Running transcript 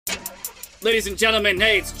Ladies and gentlemen,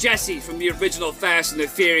 hey, it's Jesse from the original Fast and the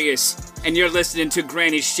Furious, and you're listening to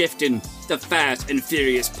Granny Shifting, the Fast and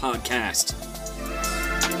Furious podcast.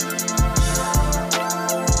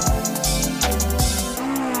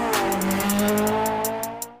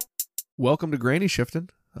 Welcome to Granny Shifting.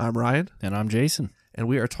 I'm Ryan. And I'm Jason. And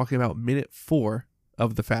we are talking about minute 4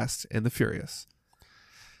 of the Fast and the Furious.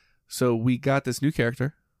 So we got this new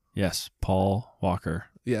character. Yes, Paul Walker.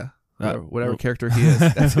 Yeah. Whatever character he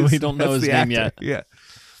is. We don't know his name yet. Yeah.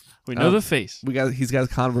 We know the face. He's got his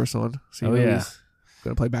Converse on. So he's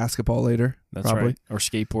going to play basketball later. That's probably. Right. Or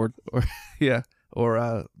skateboard.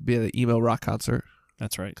 Or be at an emo rock concert.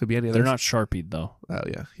 That's right. Could be any of They're those. not Sharpied, though. Oh,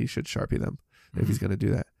 yeah. He should Sharpie them if he's going to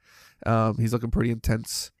do that. He's looking pretty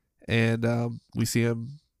intense. And we see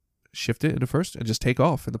him shift it into first and just take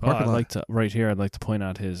off in the parking lot. I'd like to point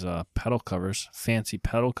out his pedal covers, fancy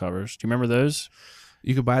pedal covers. Do you remember those?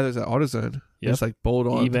 You can buy those at AutoZone. Yep. It's like bolt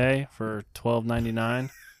on. eBay for $12.99.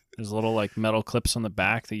 There's little like metal clips on the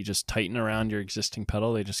back that you just tighten around your existing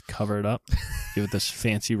pedal. They just cover it up, give it this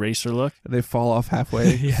fancy racer look. And they fall off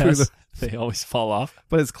halfway. Yes, they always fall off.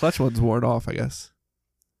 But his clutch one's worn off, I guess.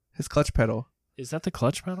 His clutch pedal. Is that the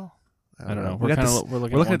clutch pedal? I don't know. We're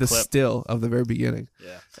looking at the clip. still of the very beginning.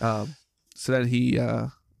 Yeah. So then he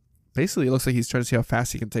basically it looks like he's trying to see how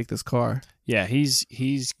fast he can take this car. Yeah,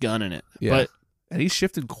 he's gunning it. Yeah. And he's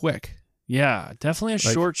shifting quick. Yeah, definitely a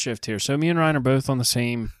short shift here. So me and Ryan are both on the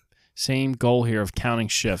same goal here of counting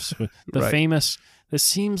shifts. The famous, this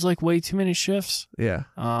seems like way too many shifts. Yeah.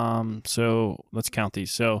 So let's count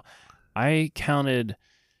these. So I counted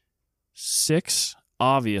 6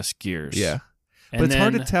 obvious gears. Yeah. But it's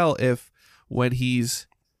hard to tell if when he's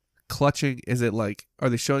clutching, is it like, are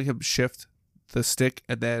they showing him shift the stick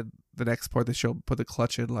and then the next part they show him put the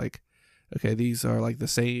clutch in like, okay, these are like the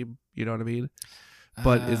same, you know what I mean?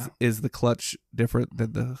 But is the clutch different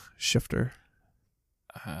than the shifter?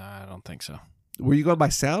 I don't think so. Were you going by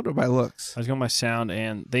sound or by looks? I was going by sound,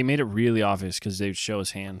 and they made it really obvious because they would show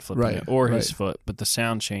his hand flipping it or his foot, but the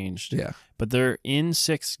sound changed. Yeah. But they're in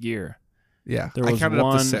 6th gear. Yeah. I counted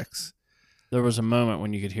up to 6. There was a moment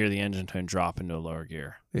when you could hear the engine tone drop into a lower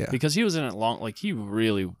gear. Yeah. Because he was in it long, like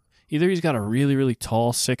either he's got a really, really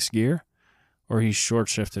tall 6th gear or he's short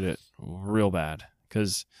shifted it real bad.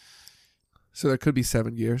 So there could be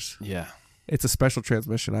 7 gears. Yeah. It's a special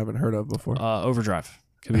transmission I haven't heard of before. Overdrive.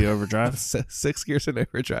 Could be overdrive. 6 gears in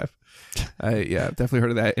overdrive. I've definitely heard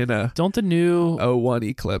of that in a Don't the new 01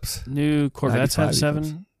 Eclipse. New Corvettes have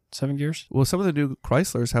 7 gears? Well, some of the new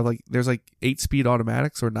Chryslers have there's 8-speed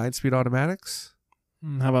automatics or 9-speed automatics.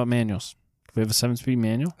 How about manuals? Do we have a 7-speed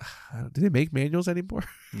manual? Do they make manuals anymore?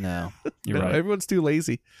 No, you're right. Everyone's too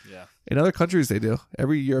lazy. Yeah. In other countries, they do.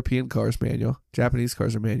 Every European car is manual. Japanese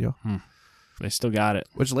cars are manual. They still got it.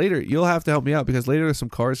 Which later, you'll have to help me out because later there's some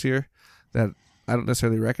cars here that I don't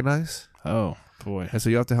necessarily recognize. Oh, boy. And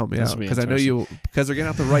so you have to help me out because I know because they're getting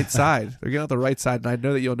out the right side. They're getting out the right side, and I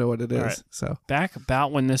know that you'll know what it is. Right. So back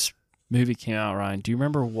about when this movie came out, Ryan, do you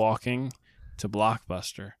remember walking to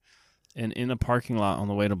Blockbuster? And in the parking lot on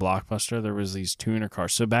the way to Blockbuster, there was these tuner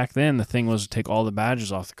cars. So back then, the thing was to take all the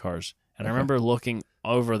badges off the cars. And I remember looking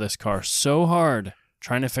over this car so hard,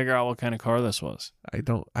 trying to figure out what kind of car this was. I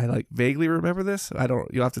vaguely remember this.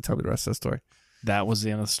 You'll have to tell me the rest of the story. That was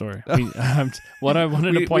the end of the story. What I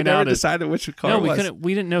wanted to point out is decided which car it was.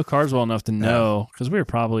 We didn't know cars well enough to know because we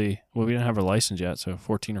were we didn't have our license yet, so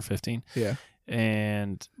 14 or 15. Yeah.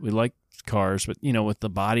 And we liked cars, but with the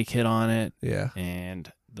body kit on it. Yeah.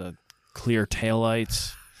 And the clear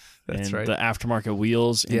taillights. That's and right. the aftermarket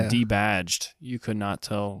wheels and debadged. You could not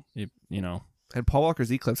tell, And Paul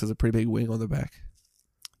Walker's Eclipse has a pretty big wing on the back.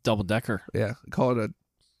 Double decker. Yeah. Call it a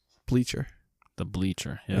bleacher. The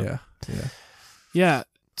bleacher. Yeah. Yeah.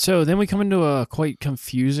 So then we come into a quite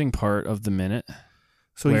confusing part of the minute.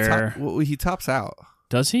 So he tops out.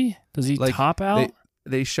 Does he? Does he top out?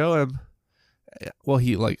 They show him. Well,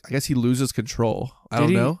 I guess he loses control. I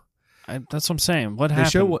don't know. That's what I'm saying. What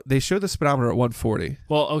happened? They show the speedometer at 140.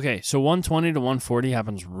 Well, okay. So 120 to 140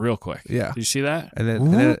 happens real quick. Yeah. Did you see that? And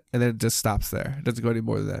then it just stops there. It doesn't go any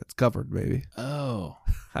more than that. It's governed, maybe. Oh.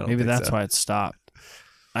 Maybe that's why it stopped.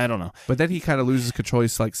 I don't know. But then he kind of loses control. He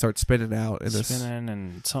starts spinning out.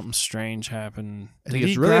 And something strange happened. And he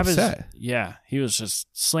gets really upset. He was just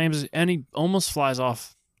slams and he almost flies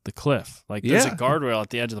off the cliff. There's a guardrail at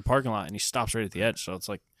the edge of the parking lot and he stops right at the edge. So it's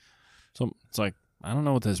like I don't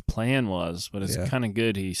know what his plan was, but it's kind of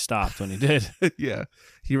good he stopped when he did. Yeah.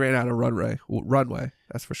 He ran out of runway,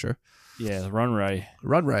 that's for sure. Yeah, the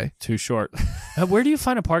runway. Too short. Where do you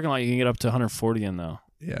find a parking lot you can get up to 140 in, though?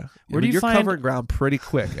 Yeah. You're covering ground pretty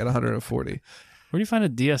quick at 140. Where do you find a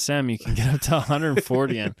DSM you can get up to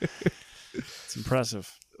 140 in?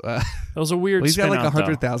 Impressive. That was a weird. He's got like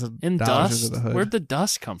 $100,000 in dust. under the hood. Where'd the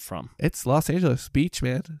dust come from? It's Los Angeles beach,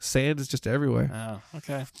 man. Sand is just everywhere. Oh,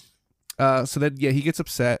 okay. So then, he gets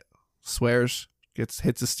upset, swears, hits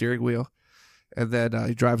the steering wheel, and then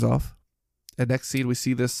he drives off. And next scene, we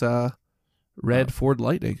see this red Ford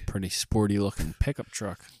Lightning. Pretty sporty looking pickup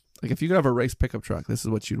truck. Like if you could have a race pickup truck, this is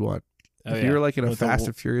what you'd want. Oh, if you were like in a With Fast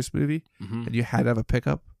and Furious movie and you had to have a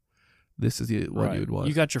pickup, this is the one you would want.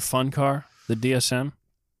 You got your fun car, the DSM,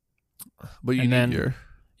 but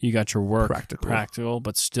you got your work practical,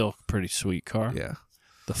 but still pretty sweet car. Yeah,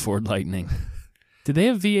 the Ford Lightning. Did they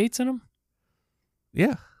have V8s in them?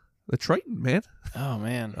 Yeah, the Triton, man. Oh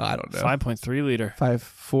man, I don't know. 5.3 liter.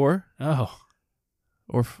 5.4. Oh,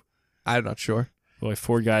 or I'm not sure. Boy,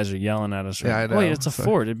 Ford guys are yelling at us. Right? Yeah, I know. Wait, it's a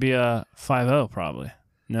Ford. It'd be a 5.0 probably.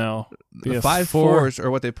 No, the 5.4s are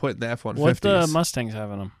what they put in the F-150s. What the Mustangs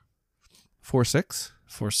have in them? 4.6.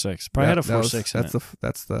 4.6. Probably had a 4.6.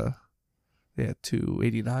 That's the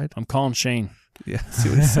 289. I'm calling Shane. Yeah, see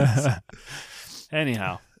what he says.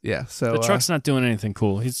 Anyhow. Yeah, so the truck's not doing anything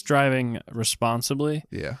cool. He's driving responsibly.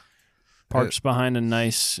 Yeah. Parks behind a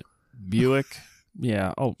nice Buick.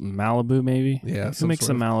 Yeah. Oh, Malibu maybe. Yeah. Who makes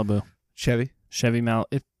a Malibu? Chevy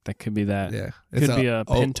Malibu. That could be that. Yeah. Could be a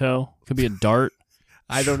Pinto. Could be a Dart.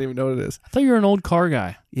 I don't even know what it is. I thought you were an old car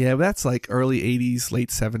guy. Yeah, but that's like early 80s, late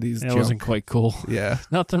 70s. That wasn't quite cool. Yeah.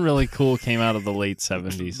 Nothing really cool came out of the late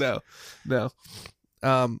 70s. No.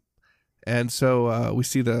 And so we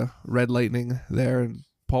see the red Lightning there, and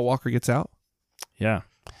Paul Walker gets out. Yeah.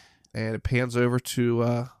 And it pans over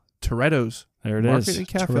to Toretto's. There it Market is. And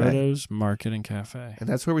Cafe. Toretto's Market and Cafe. And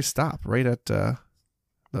that's where we stop, right at the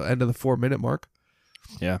end of the 4-minute mark.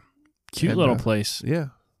 Yeah. Cute little place. Yeah.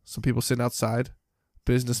 Some people sitting outside.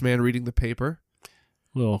 Businessman reading the paper.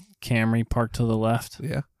 Little Camry parked to the left.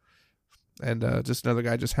 Yeah. And just another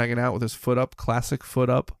guy just hanging out with his foot up, classic foot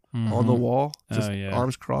up on the wall. Just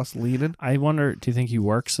arms crossed, leaning. I wonder, do you think he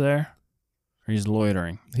works there? Or he's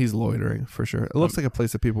loitering? He's loitering, for sure. It looks like a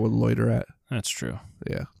place that people would loiter at. That's true.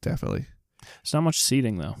 Yeah, definitely. It's not much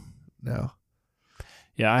seating, though. No.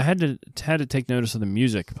 Yeah, I had to take notice of the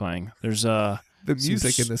music playing. There's the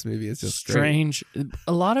music in this movie is just strange. Great.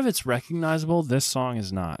 A lot of it's recognizable. This song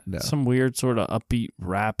is not. No. Some weird sort of upbeat,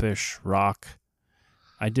 rapish rock.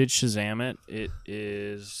 I did Shazam it. It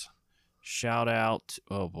is shout out.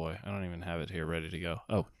 Oh boy, I don't even have it here ready to go.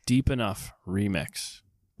 Oh, Deep Enough remix.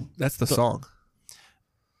 That's the song.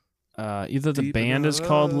 Either the Deep band is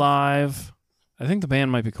called Live. I think the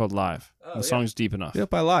band might be called Live. The song's Deep Enough. Yep,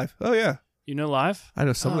 by Live. Oh yeah. You know Live? I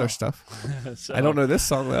know some of their stuff. So, I don't know this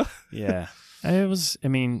song though. Yeah. So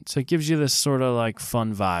it gives you this sort of like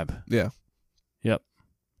fun vibe. Yeah. Yep.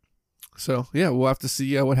 So, yeah, we'll have to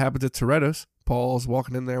see what happens at Toretto's. Paul's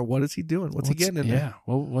walking in there. What is he doing? What's he getting in there? Yeah.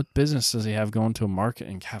 Well, what business does he have going to a market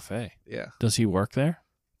and cafe? Yeah. Does he work there?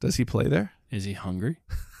 Does he play there? Is he hungry?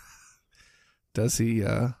 Does he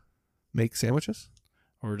make sandwiches?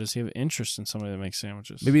 Or does he have interest in somebody that makes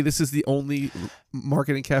sandwiches? Maybe this is the only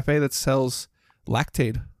market and cafe that sells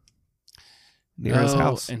Lactaid near his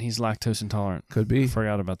house. And he's lactose intolerant. Could be.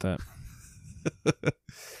 Forgot about that.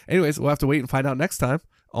 Anyways, we'll have to wait and find out next time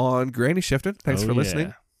on Granny Shifting. Thanks for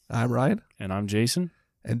listening. I'm Ryan. And I'm Jason.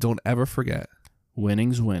 And don't ever forget,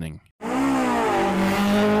 winning's winning.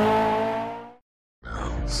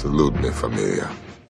 Salute me, familia.